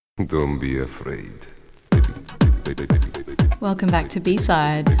Don't be afraid. Welcome back to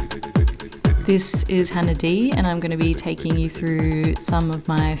B-Side. This is Hannah D, and I'm going to be taking you through some of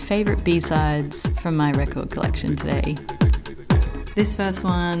my favourite B-sides from my record collection today. This first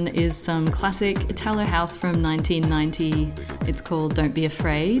one is some classic Italo house from 1990. It's called Don't Be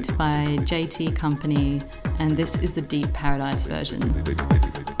Afraid by JT Company, and this is the Deep Paradise version.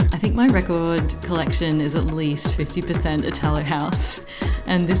 I think my record collection is at least 50% Italo house,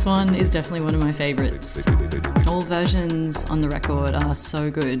 and this one is definitely one of my favourites. All versions on the record are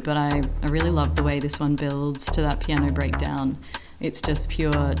so good, but I really love the way this one builds to that piano breakdown. It's just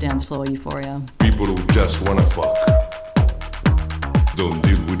pure dance floor euphoria. People who just wanna fuck. Don't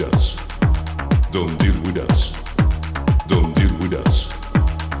deal with us. Don't deal with us. Don't deal with us.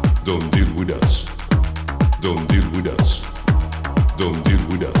 Don't deal with us. Don't deal with us. Don't deal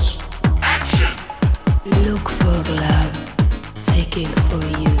with us. Action! Look for love, seeking for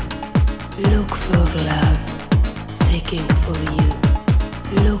you. Look for love, seeking for you.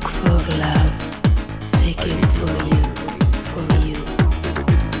 Look for love, seeking for you. For you.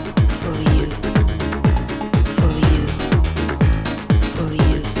 For you. For you. For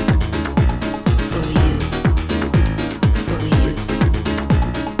you. For you. For you. For you.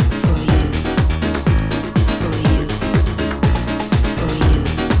 For you. For you.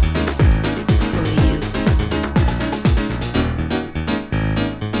 For you.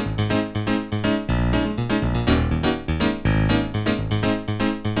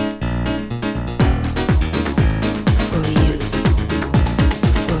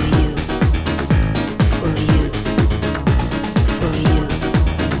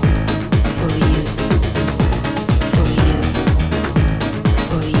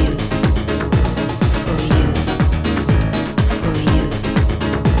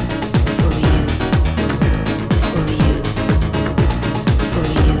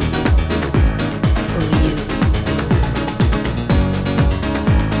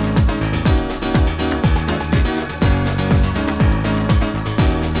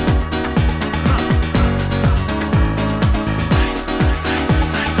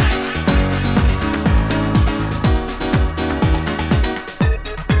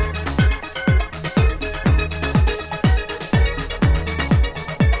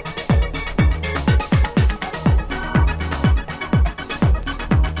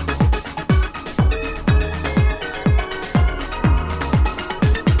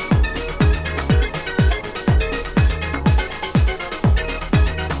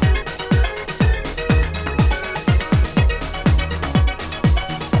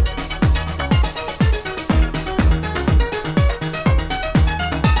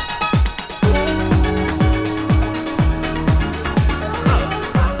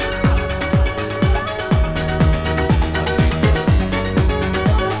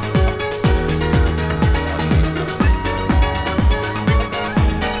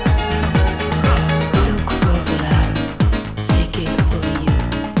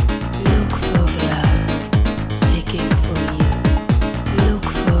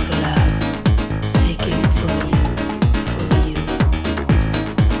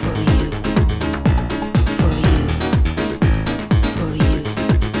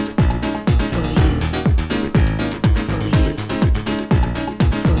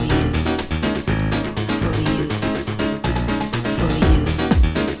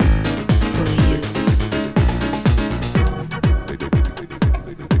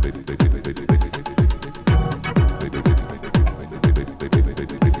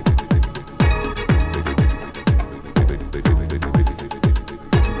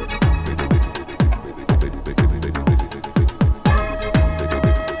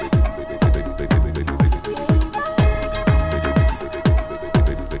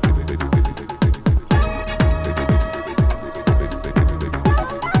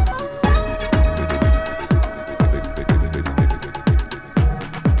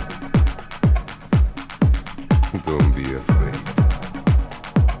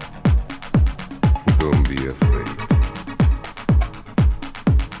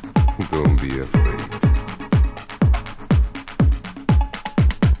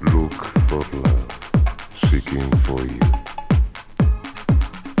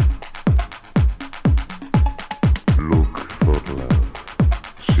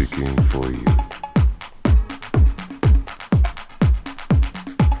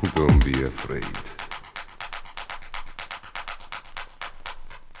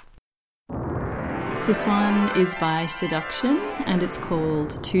 This one is by Seduction, and it's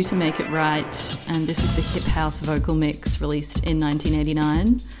called Two to Make It Right, and this is the Hip House vocal mix released in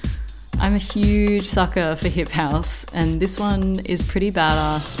 1989. I'm a huge sucker for hip house, and this one is pretty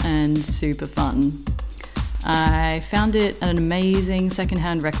badass and super fun. I found it at an amazing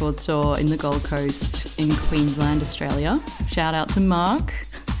secondhand record store in the Gold Coast in Queensland, Australia. Shout out to Mark.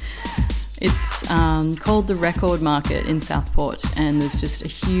 It's called the Record Market in Southport, and there's just a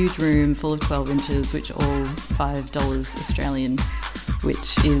huge room full of 12 inches, which are all $5 Australian,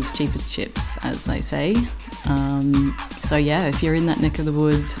 which is cheap as chips, as they say. So yeah, if you're in that neck of the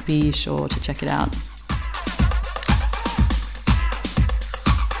woods, be sure to check it out.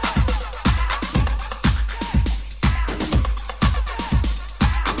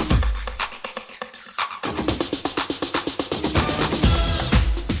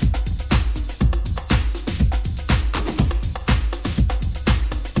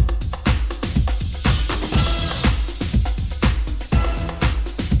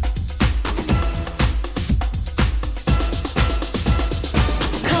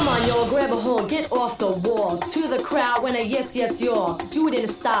 Yes, you're. Do it in a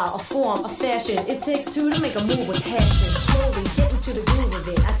style, a form, a fashion. It takes two to make a move with passion. Slowly get into the groove of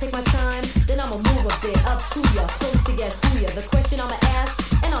it. I take my time, then I'ma move a bit up to ya, close to get who ya. The question I'ma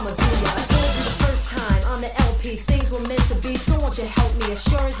ask, and I'ma do ya. I told you the first time on the LP, things were meant to be. So won't you help me?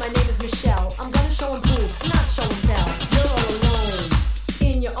 Assurance, my name is Michelle. I'm gonna show and prove, not show and tell. You're all alone,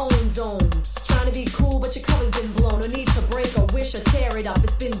 in your own zone. Trying to be cool, but your cover's been blown. No need to break or wish or tear it up.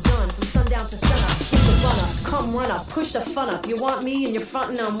 It's been done from sundown to sunup. Hit the run up, come run up, push the fun up. You want me and you're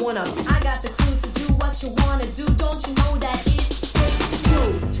frontin', I'm one up. I got the clue to do what you wanna do. Don't you know that it takes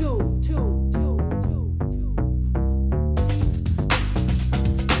two.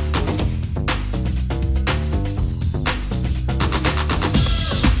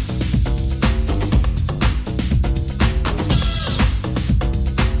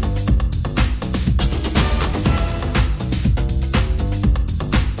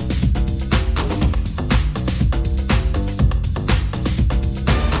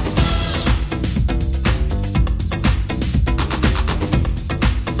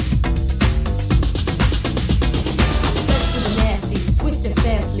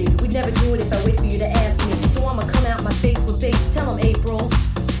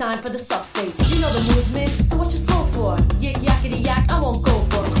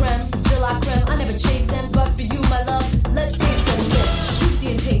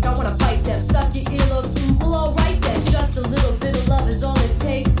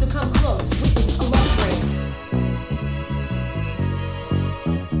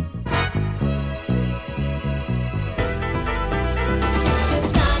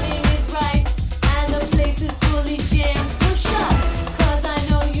 Fully jammed, push up, 'cause I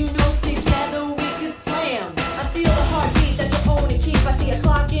know you know to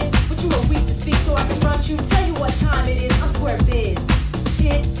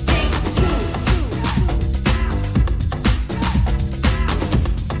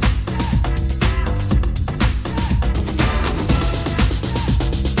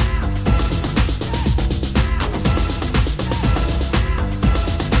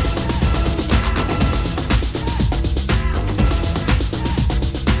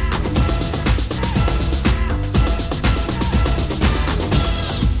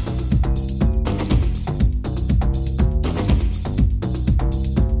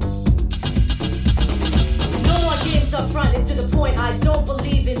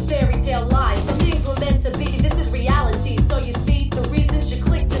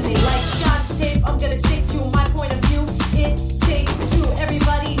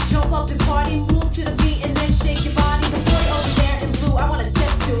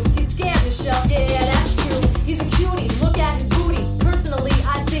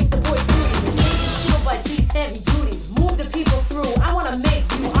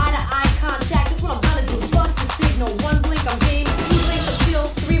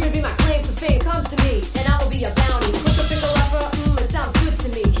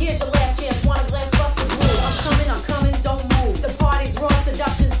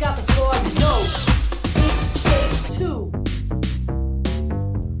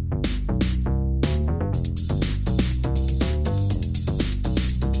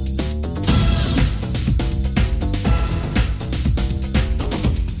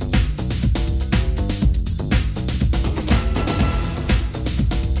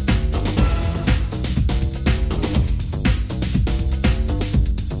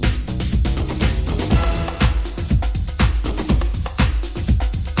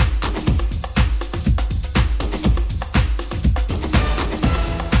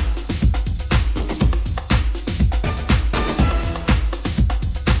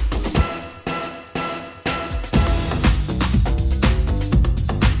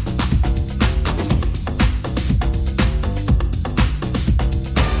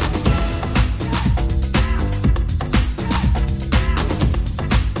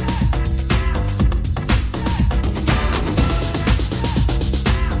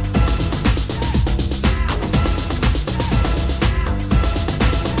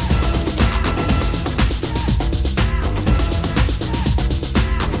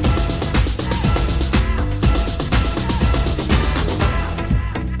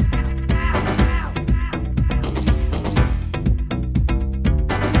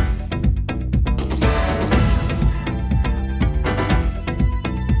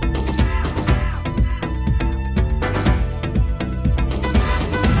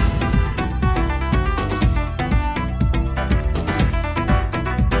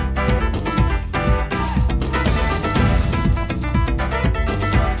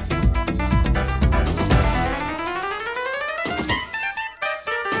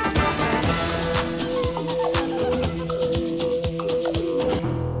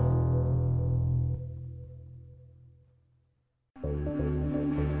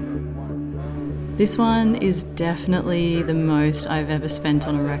This one is definitely the most I've ever spent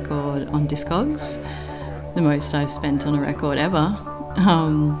on a record on Discogs, the most I've spent on a record ever.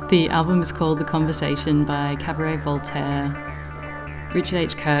 The album is called The Conversation by Cabaret Voltaire. Richard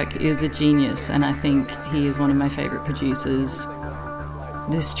H. Kirk is a genius, and I think he is one of my favourite producers.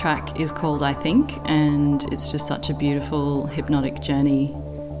 This track is called I Think, and it's just such a beautiful, hypnotic journey.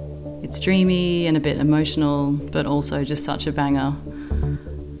 It's dreamy and a bit emotional, but also just such a banger.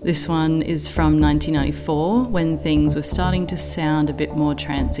 This one is from 1994, when things were starting to sound a bit more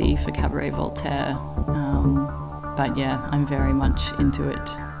trancey for Cabaret Voltaire. But yeah, I'm very much into it.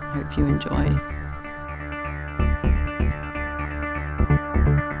 Hope you enjoy.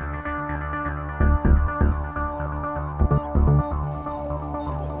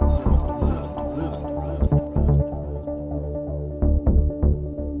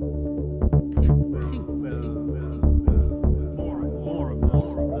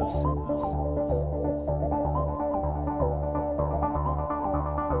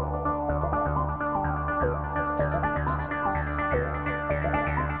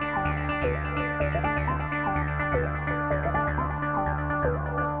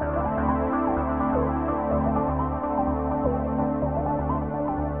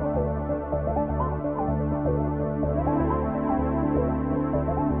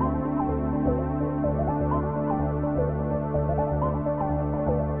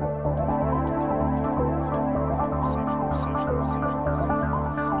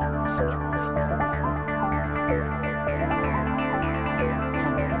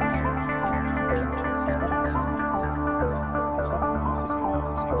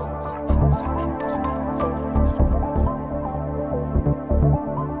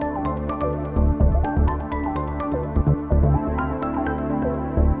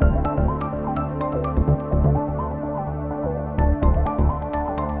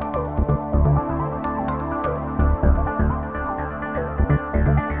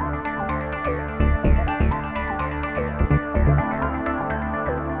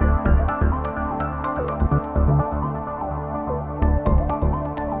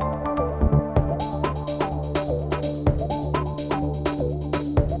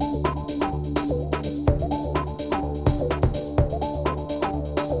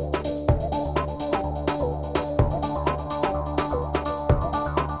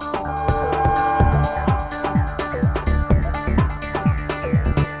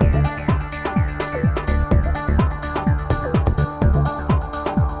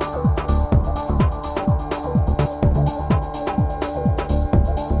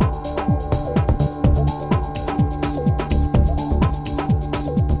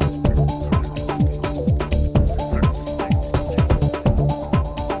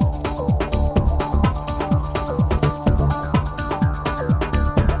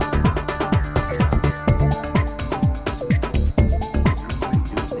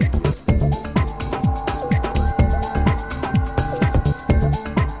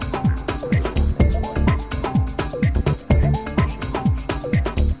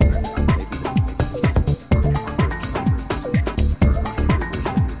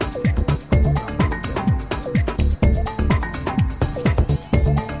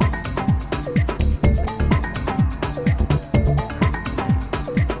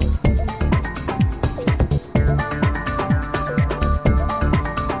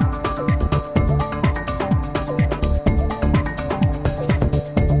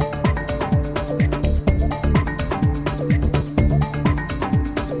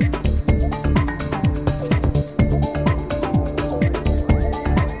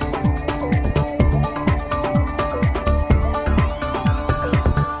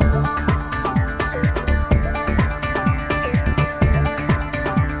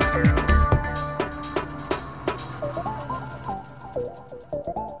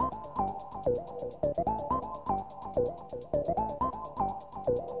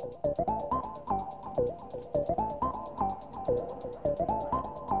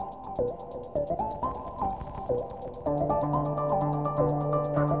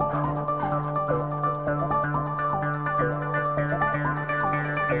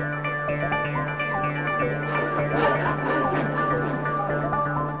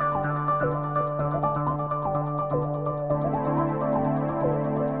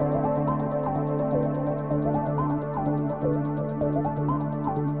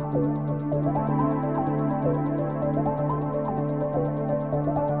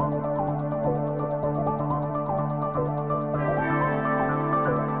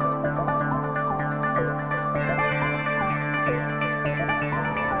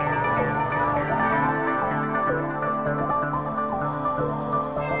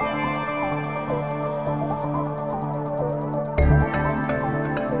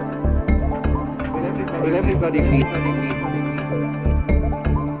 everybody feels.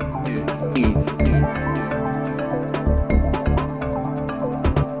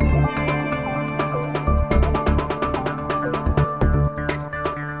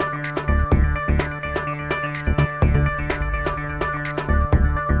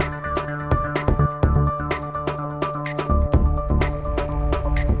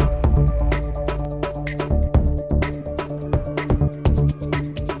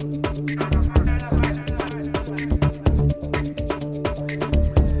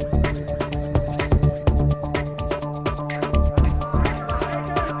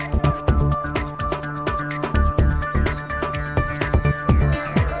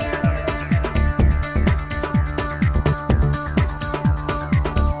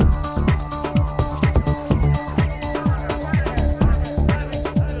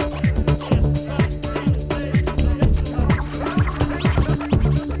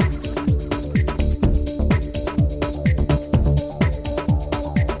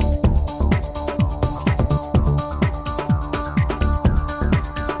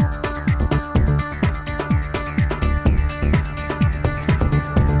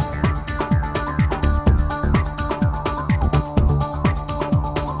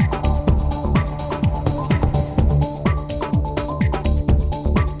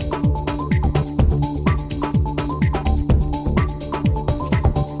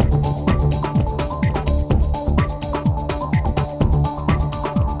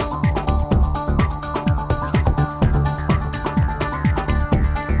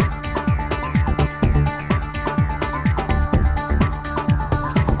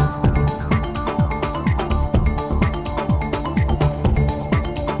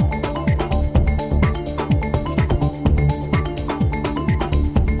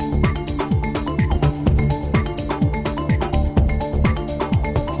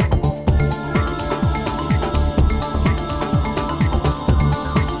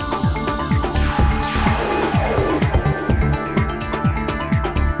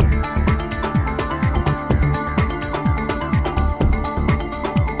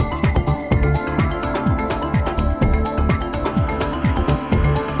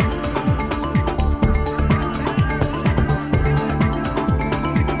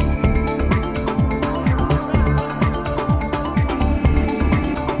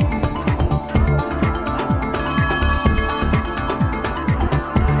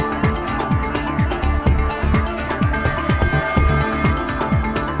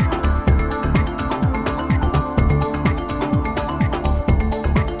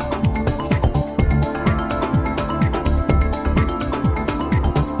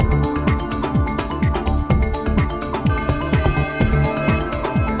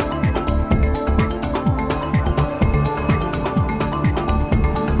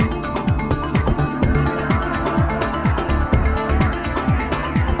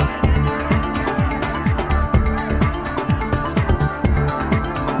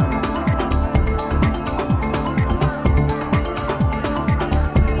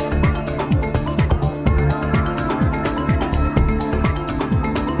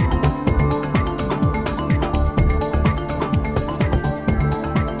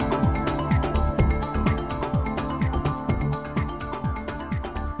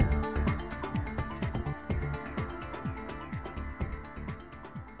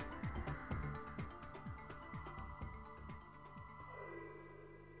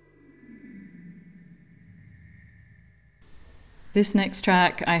 This next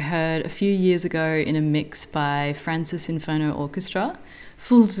track I heard a few years ago in a mix by Francis Inferno Orchestra.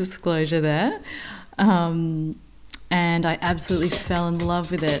 Full disclosure there. And I absolutely fell in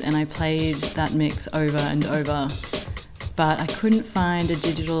love with it, and I played that mix over and over. But I couldn't find a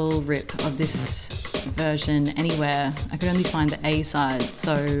digital rip of this version anywhere. I could only find the A-side,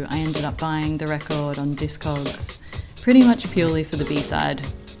 so I ended up buying the record on Discogs pretty much purely for the B-side.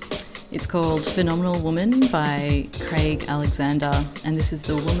 It's called Phenomenal Woman by Craig Alexander, and this is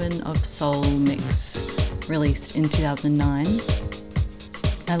the Woman of Soul mix, released in 2009.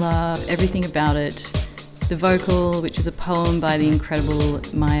 I love everything about it. The vocal, which is a poem by the incredible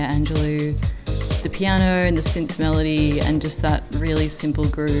Maya Angelou, the piano and the synth melody, and just that really simple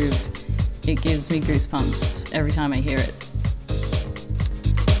groove. It gives me goosebumps every time I hear it.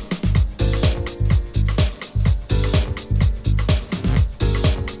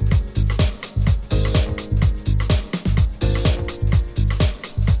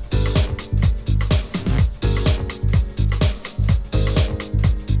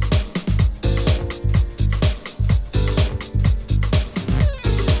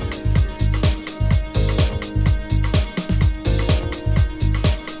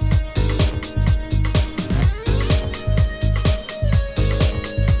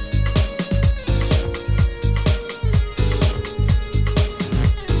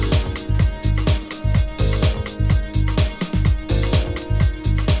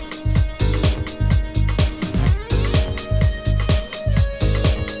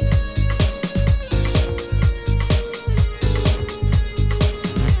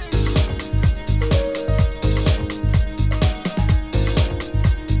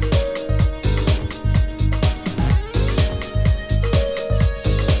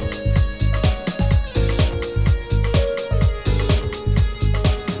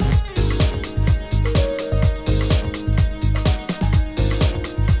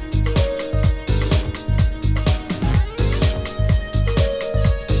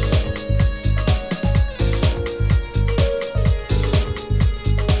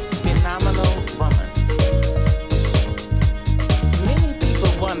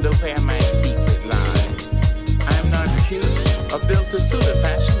 pursue the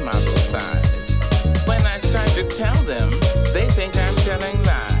fashion model side. When I start to tell them, they think I'm telling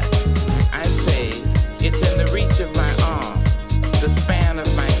lies. I say, it's in the reach of my arm, the span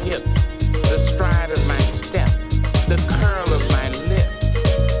of my hips, the stride of my step, the curl of my lips.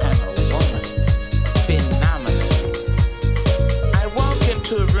 I'm a woman, phenomenal. I walk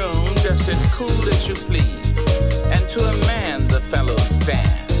into a room just as cool as you please, and to a man the fellows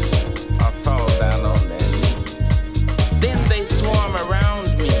stand or fall down on their knees. Then they swarm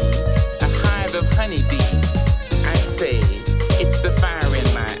around me, a hive of honeybees. I say, it's the fire in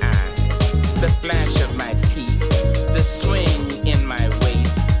my eye, the flash of my teeth, the swing in my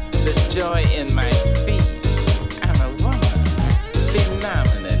waist, the joy in my feet. I'm a woman,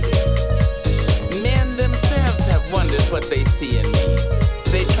 phenomenally. Men themselves have wondered what they see in me.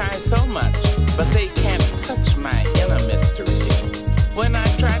 They try so much, but they can't touch my inner mystery. When I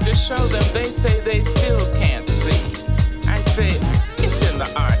try to show them, they say they still can't see. I say, it's in the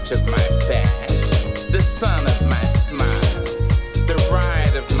arch of my back, the sun of my smile, the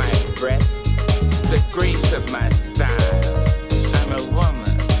ride of my breasts, the grace of my style. I'm a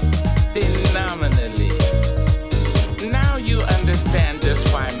woman, phenomenally. Now you understand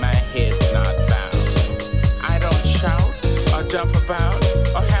just why my head's not bowed. I don't shout or jump about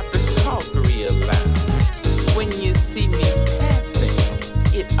or have to talk real loud. When you see me passing,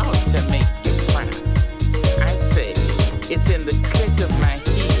 it ought to make you proud. I say, it's in the click of my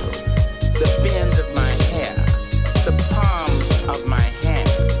heel, the bend of my hair, the palms of my hand,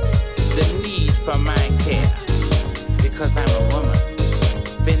 the need for my care.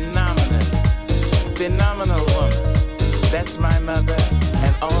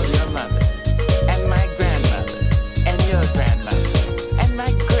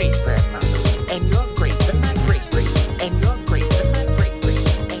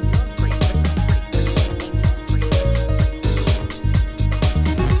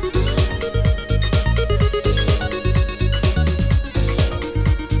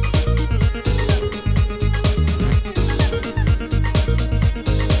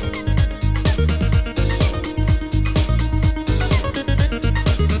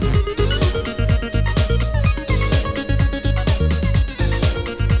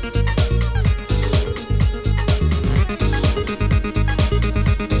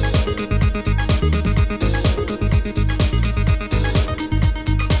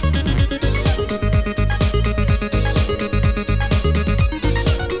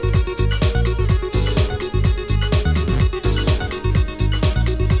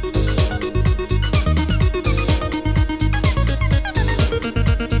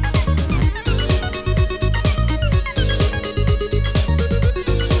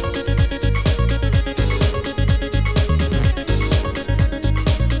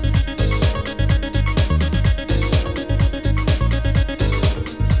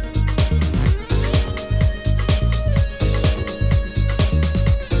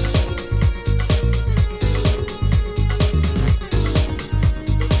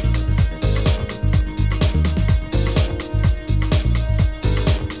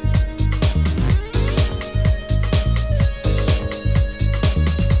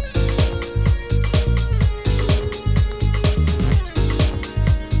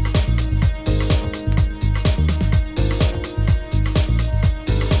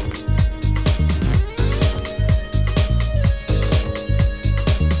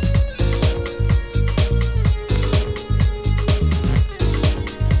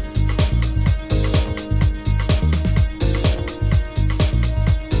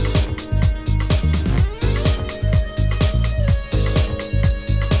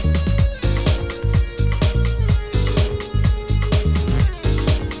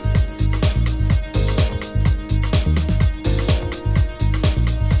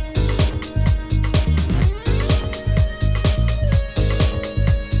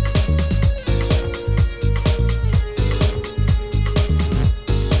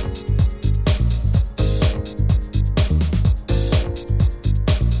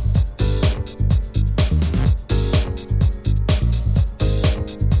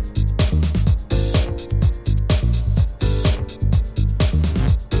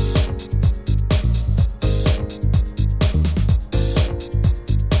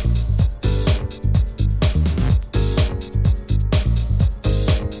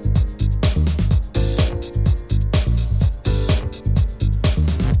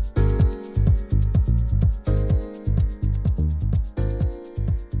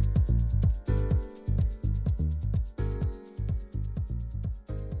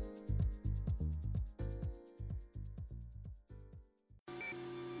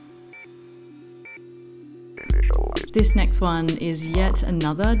 This next one is yet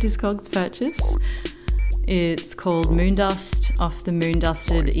another Discogs purchase. It's called Moondust off the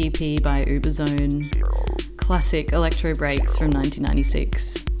Moondusted EP by Uberzone. Classic electro breaks from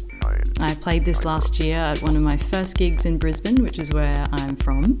 1996. I played this last year at one of my first gigs in Brisbane, which is where I'm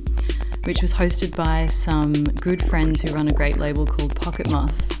from, which was hosted by some good friends who run a great label called Pocket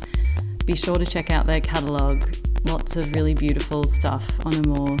Moth. Be sure to check out their catalogue. Lots of really beautiful stuff on a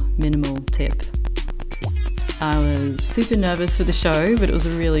more minimal tip. I was super nervous for the show, but it was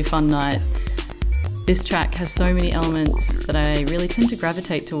a really fun night. This track has so many elements that I really tend to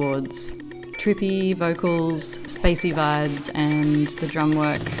gravitate towards. Trippy vocals, spacey vibes, and the drum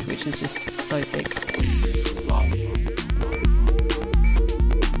work, which is just so sick.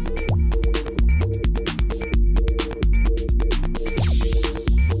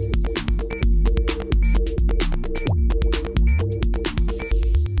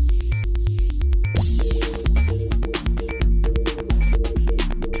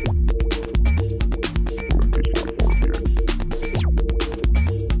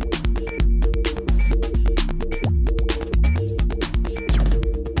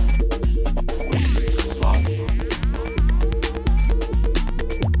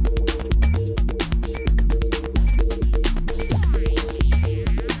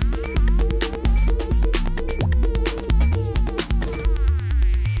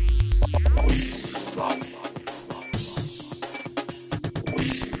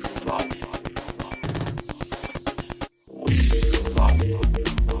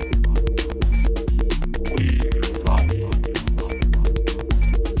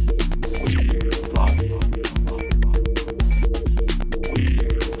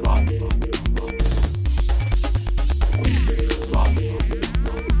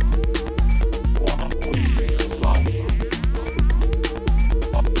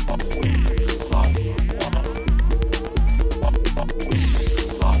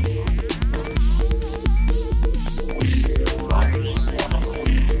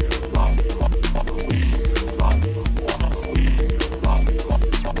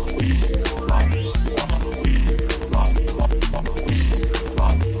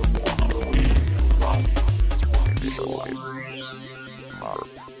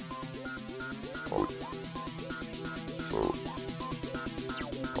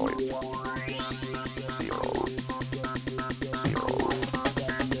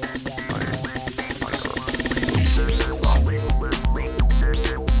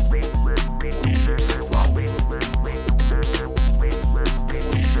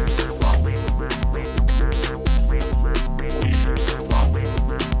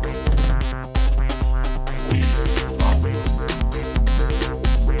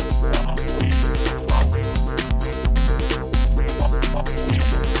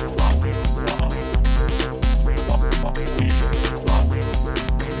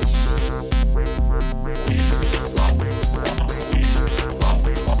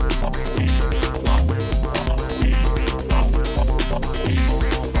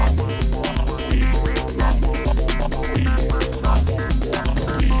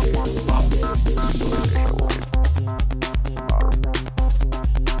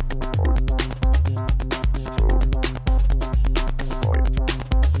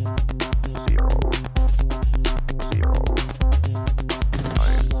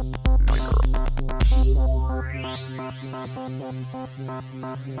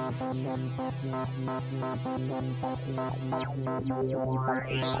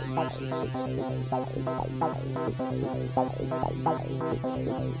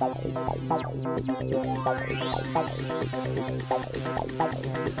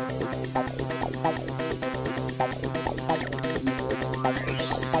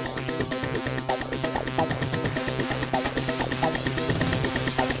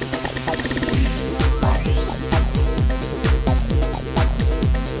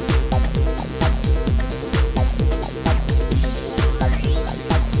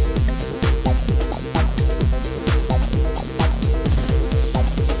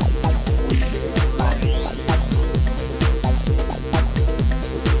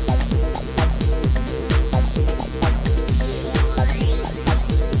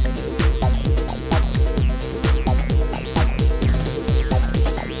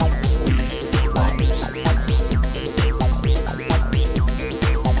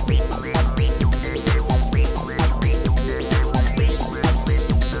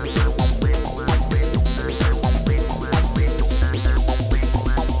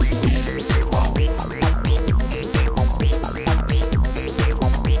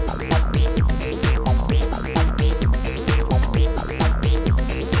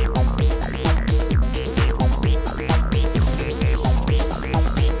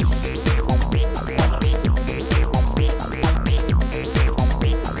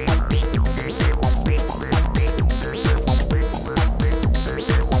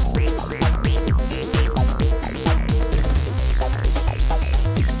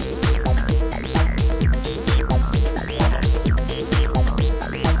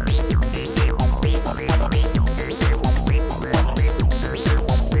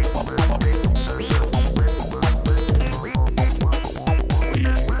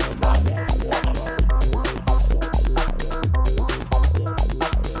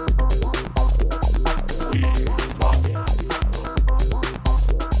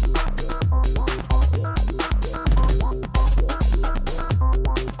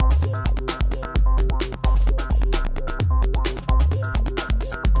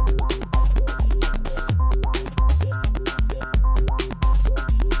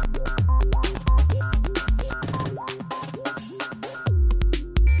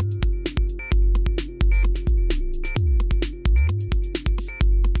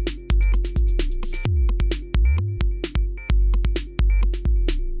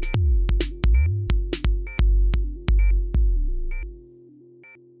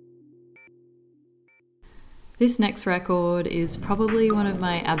 This next record is probably one of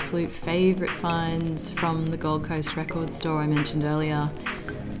my absolute favourite finds from the Gold Coast record store I mentioned earlier.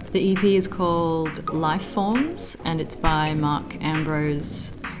 The EP is called Life Forms and it's by Mark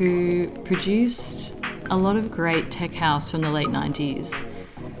Ambrose, who produced a lot of great tech house from the late 90s.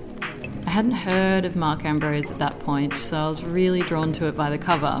 I hadn't heard of Mark Ambrose at that point, so I was really drawn to it by the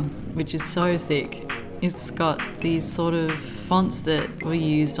cover, which is so sick. It's got these sort of fonts that were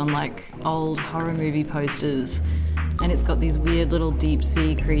used on like old horror movie posters, and it's got these weird little deep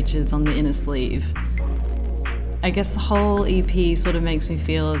sea creatures on the inner sleeve. I guess the whole EP sort of makes me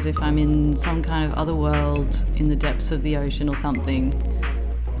feel as if I'm in some kind of other world in the depths of the ocean or something.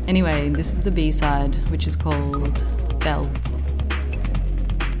 Anyway, this is the B-side, which is called Belle.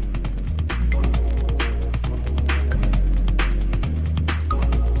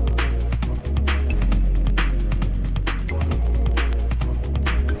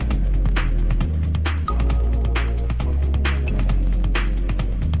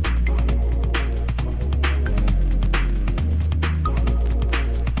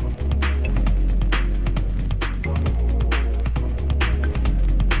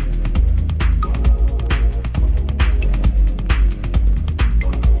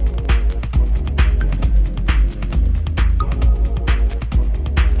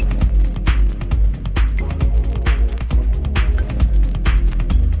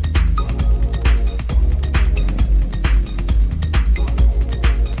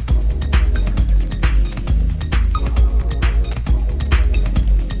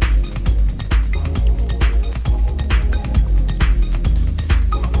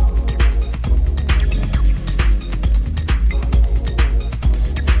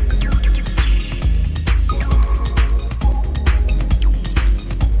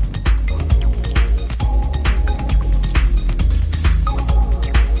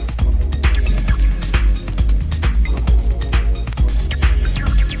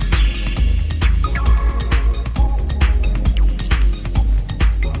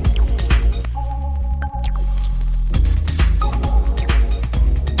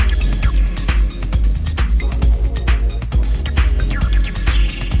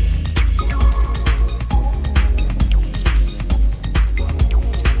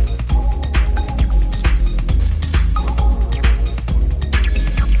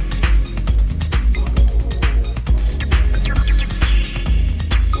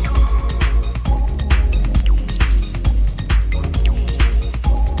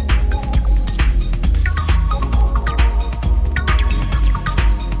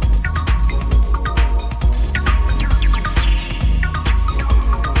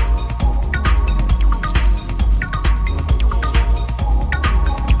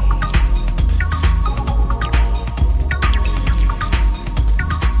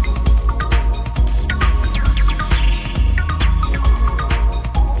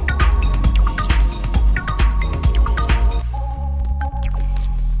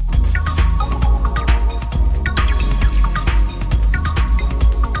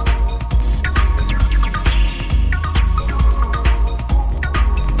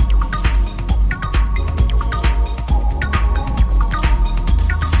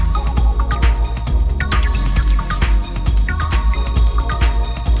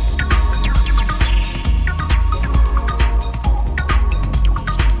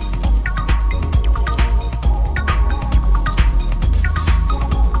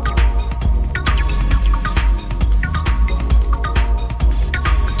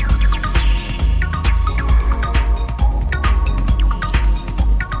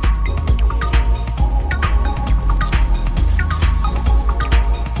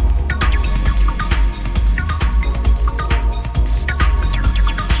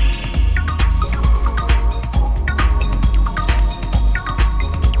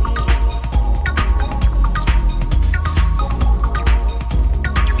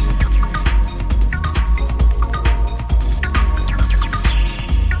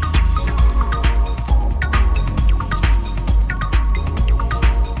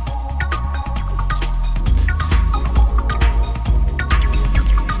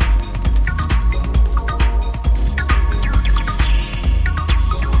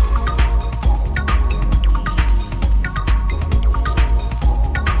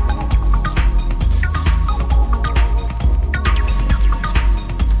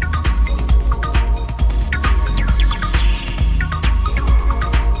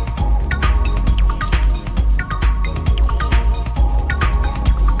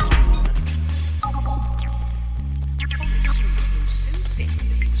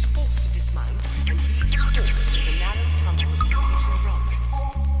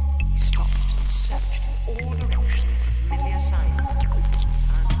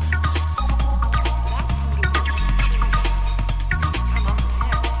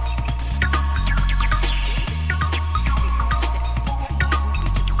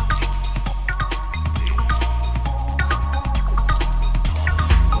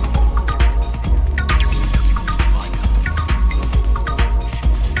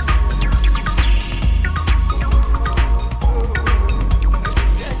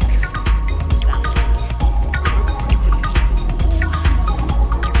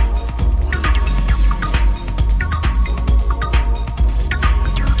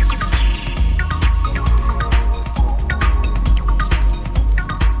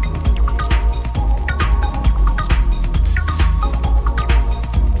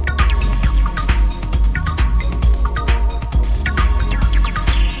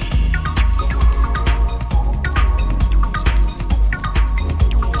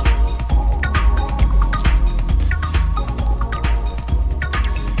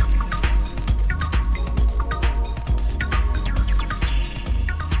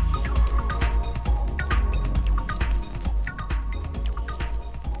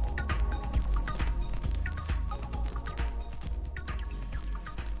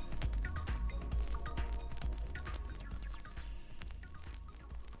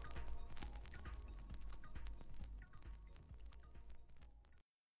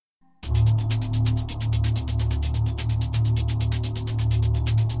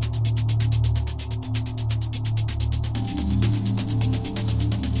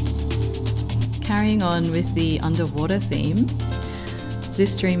 carrying on with the underwater theme,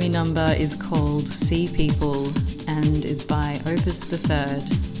 this dreamy number is called Sea People and is by Opus III,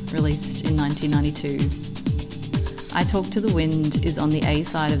 released in 1992. I Talk to the Wind is on the A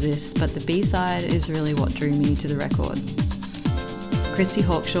side of this, but the B side is really what drew me to the record. Christy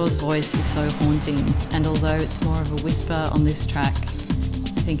Hawkshaw's voice is so haunting, and although it's more of a whisper on this track,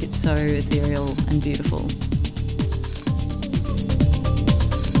 I think it's so ethereal and beautiful.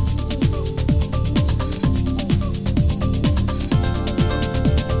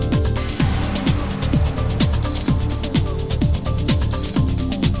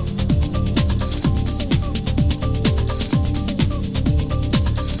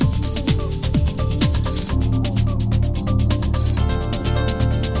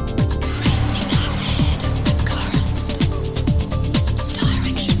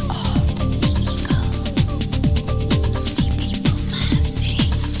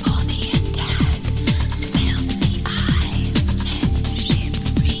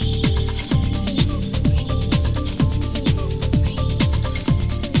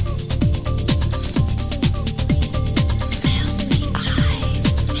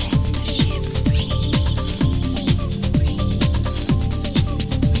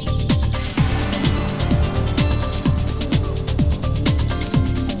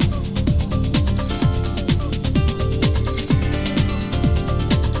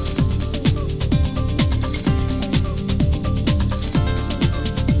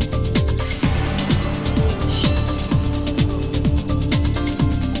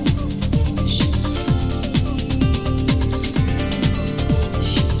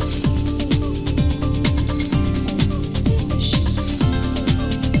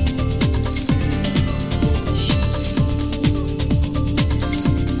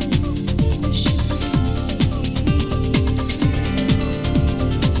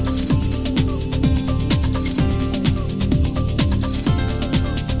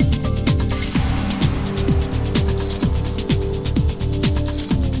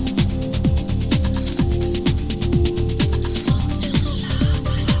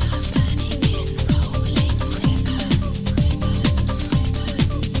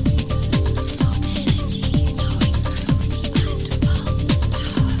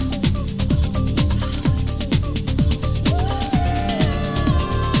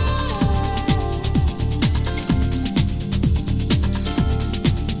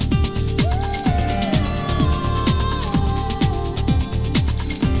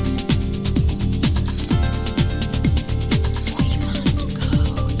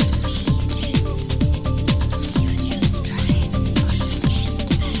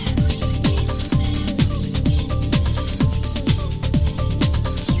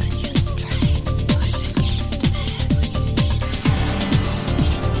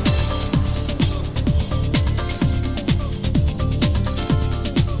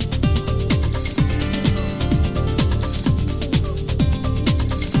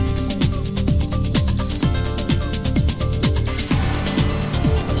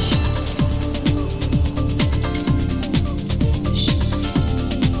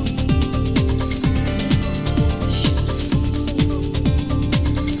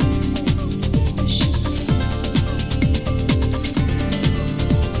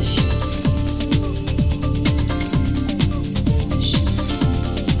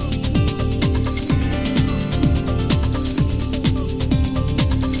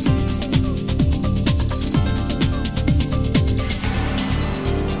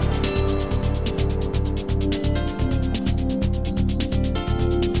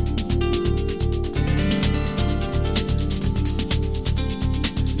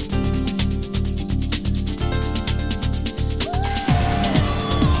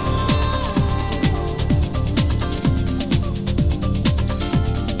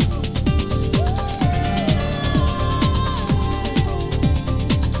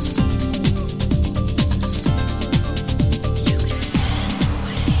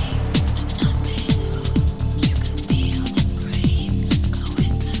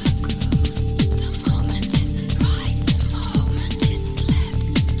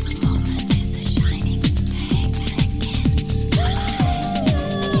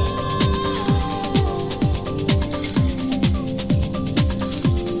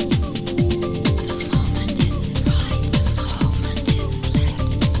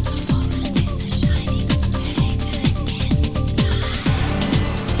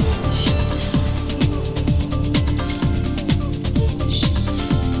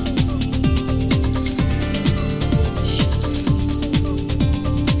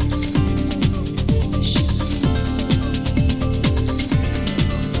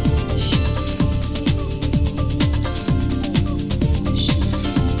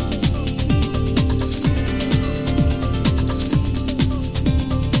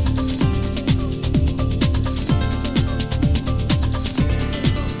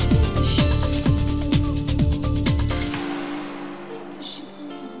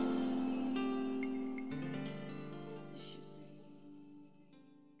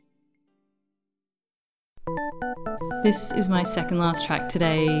 This is my second last track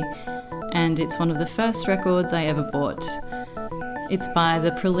today, and it's one of the first records I ever bought. It's by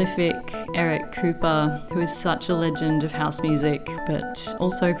the prolific Eric Cooper, who is such a legend of house music, but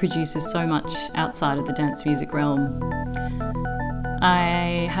also produces so much outside of the dance music realm.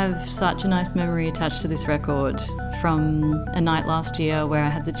 I have such a nice memory attached to this record from a night last year where I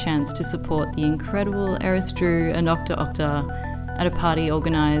had the chance to support the incredible Eris Drew and Octa Octa at a party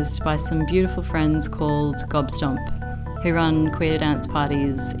organised by some beautiful friends called Gobstomp, who run queer dance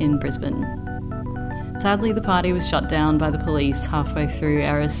parties in Brisbane. Sadly, the party was shut down by the police halfway through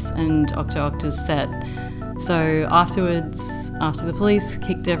Eris and Octa Octa's set. So afterwards, after the police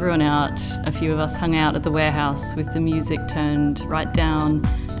kicked everyone out, a few of us hung out at the warehouse with the music turned right down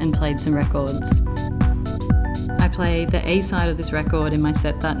and played some records. I played the A-side of this record in my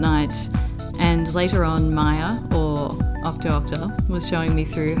set that night, and later on Maya, or Octa Octa, was showing me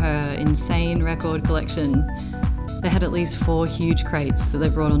through her insane record collection. They had at least 4 huge crates that they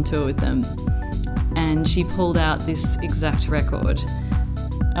brought on tour with them, and she pulled out this exact record.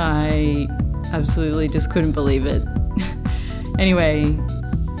 I absolutely just couldn't believe it. Anyway,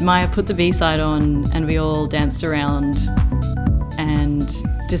 Maya put the B-side on and we all danced around, and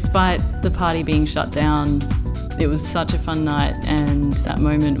despite the party being shut down, it was such a fun night, and that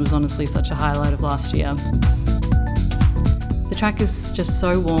moment was honestly such a highlight of last year. The track is just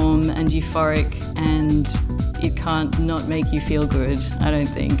so warm and euphoric, and it can't not make you feel good, I don't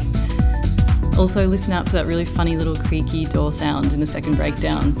think. Also, listen out for that really funny little creaky door sound in the second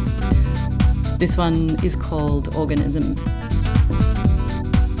breakdown. This one is called Organism.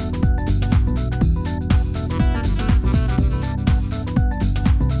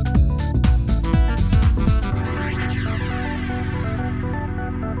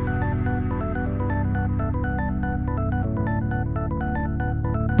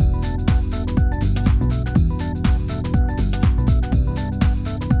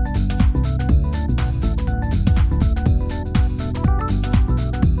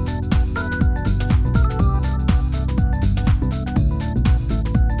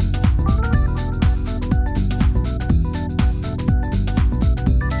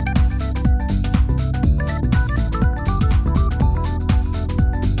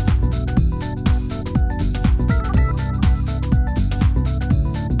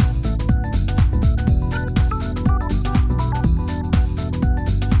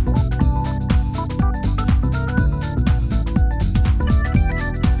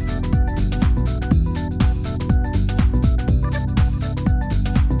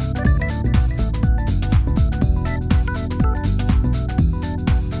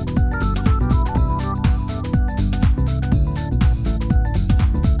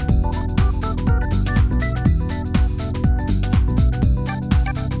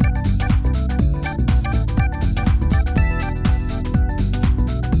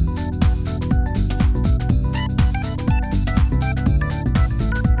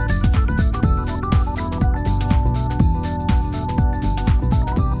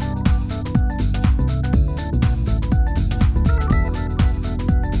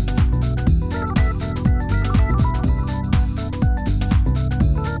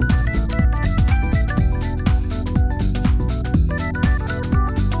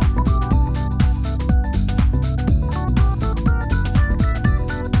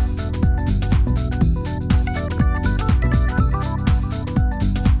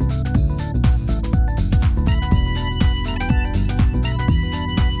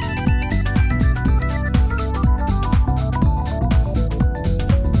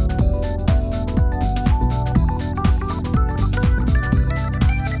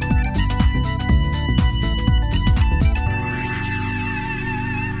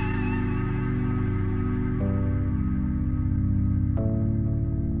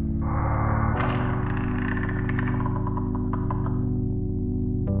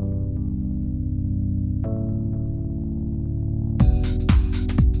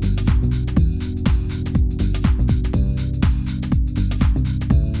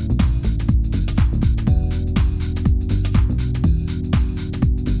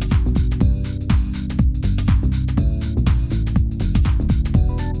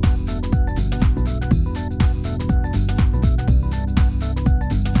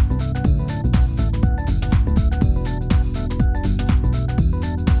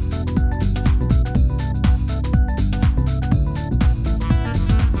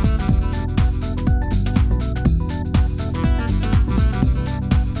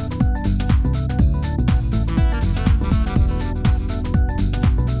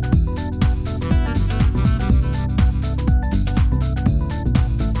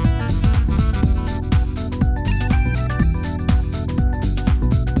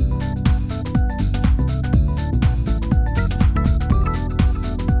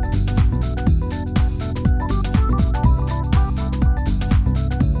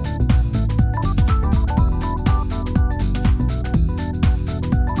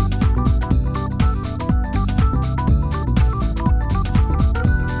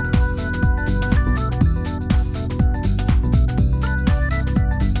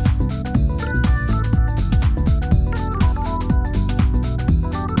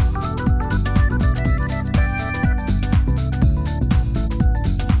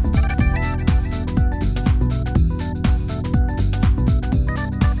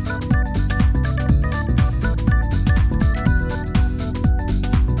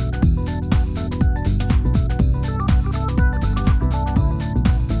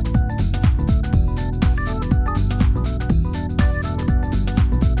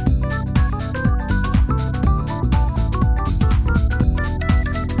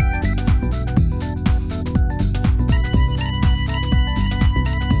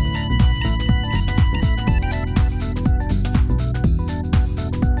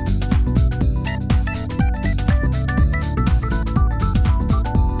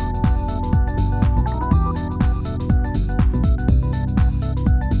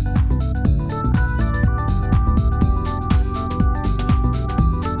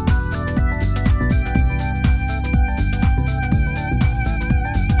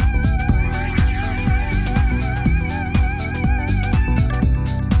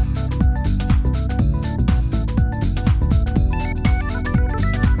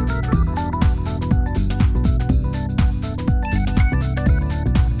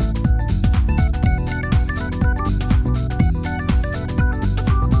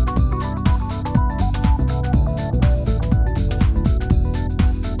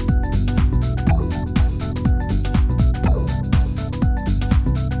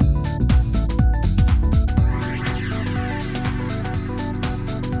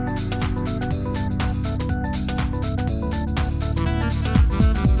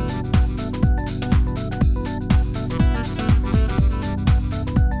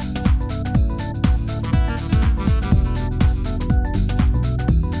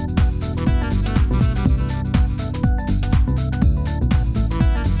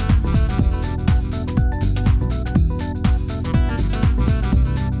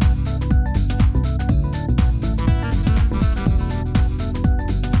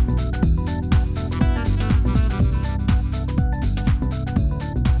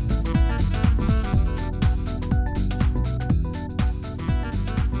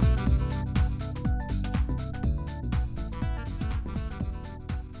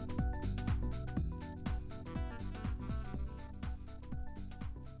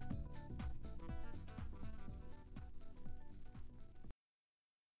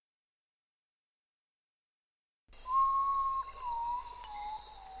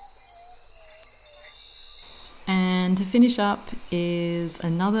 And to finish up is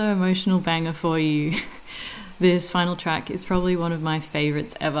another emotional banger for you. This final track is probably one of my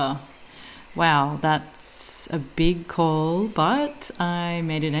favorites ever. Wow, that's a big call, but I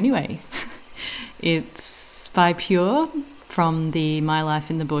made it anyway. It's by Pure from the My Life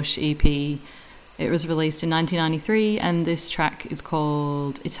in the Bush EP. It was released in 1993, and this track is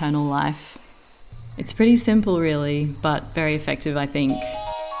called Eternal Life. It's pretty simple really, but very effective, I think.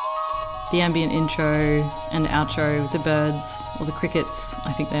 The ambient intro and outro with the birds, or the crickets,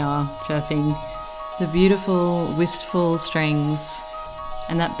 I think they are, chirping. The beautiful, wistful strings,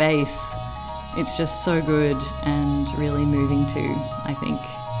 and that bass. It's just so good and really moving too, I think.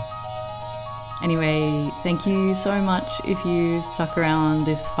 Anyway, thank you so much if you stuck around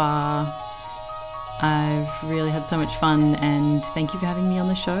this far. I've really had so much fun, and thank you for having me on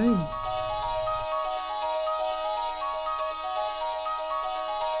the show.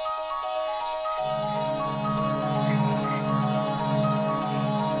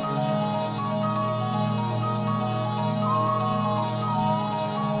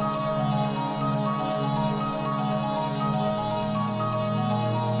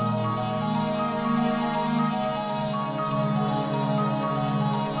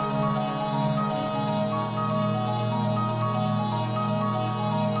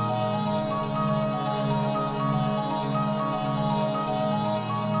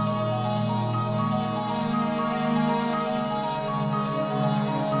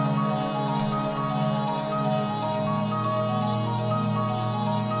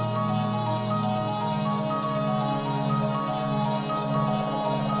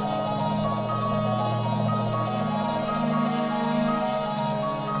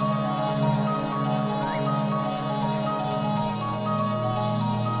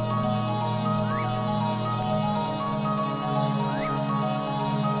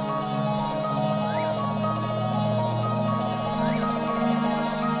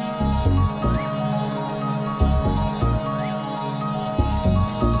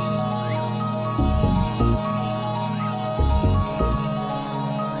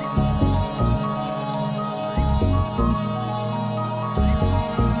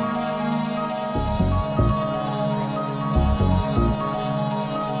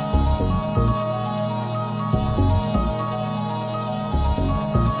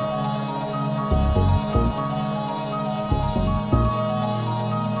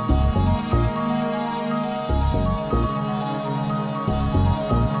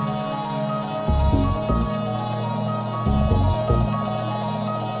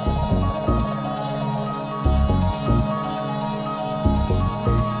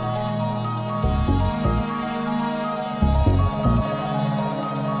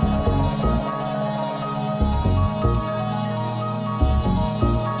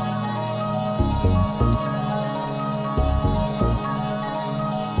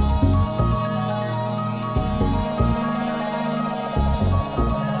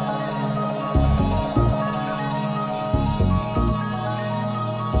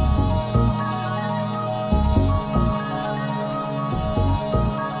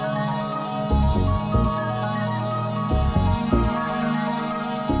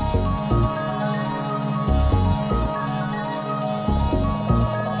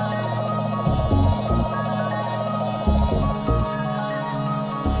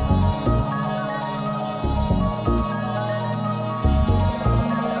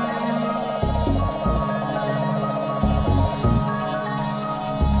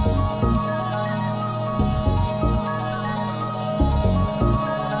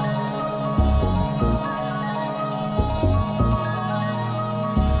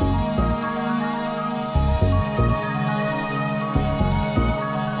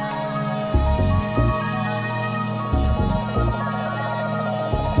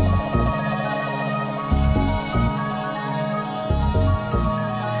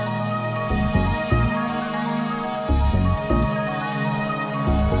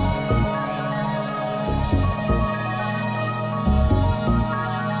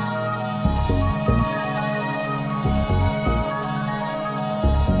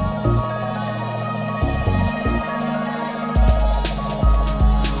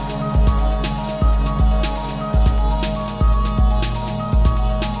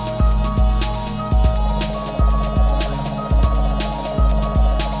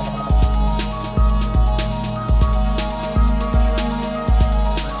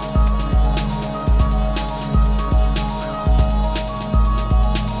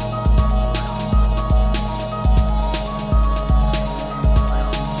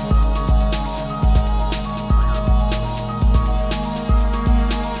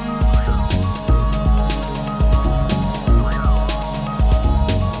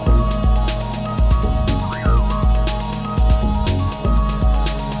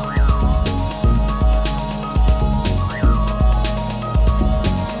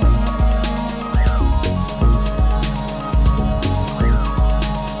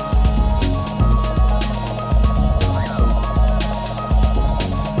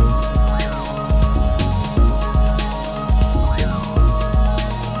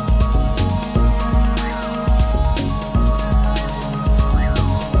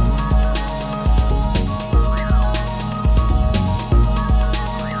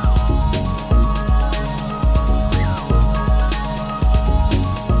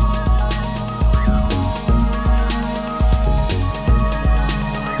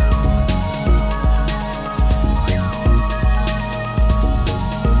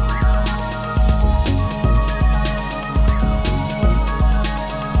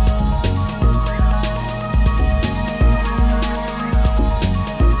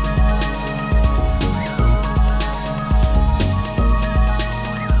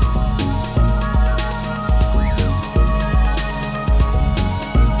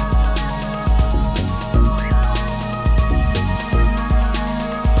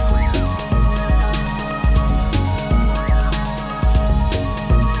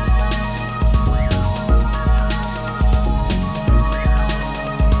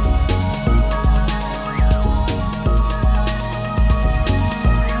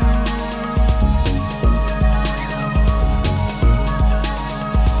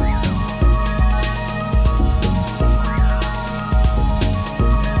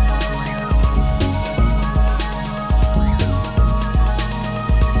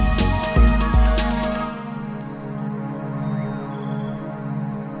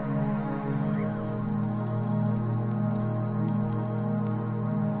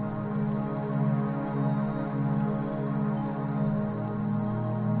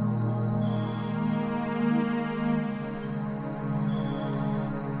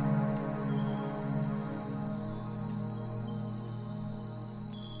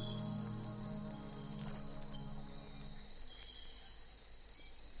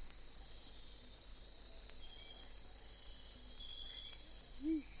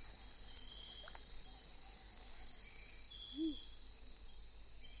 Yeesh.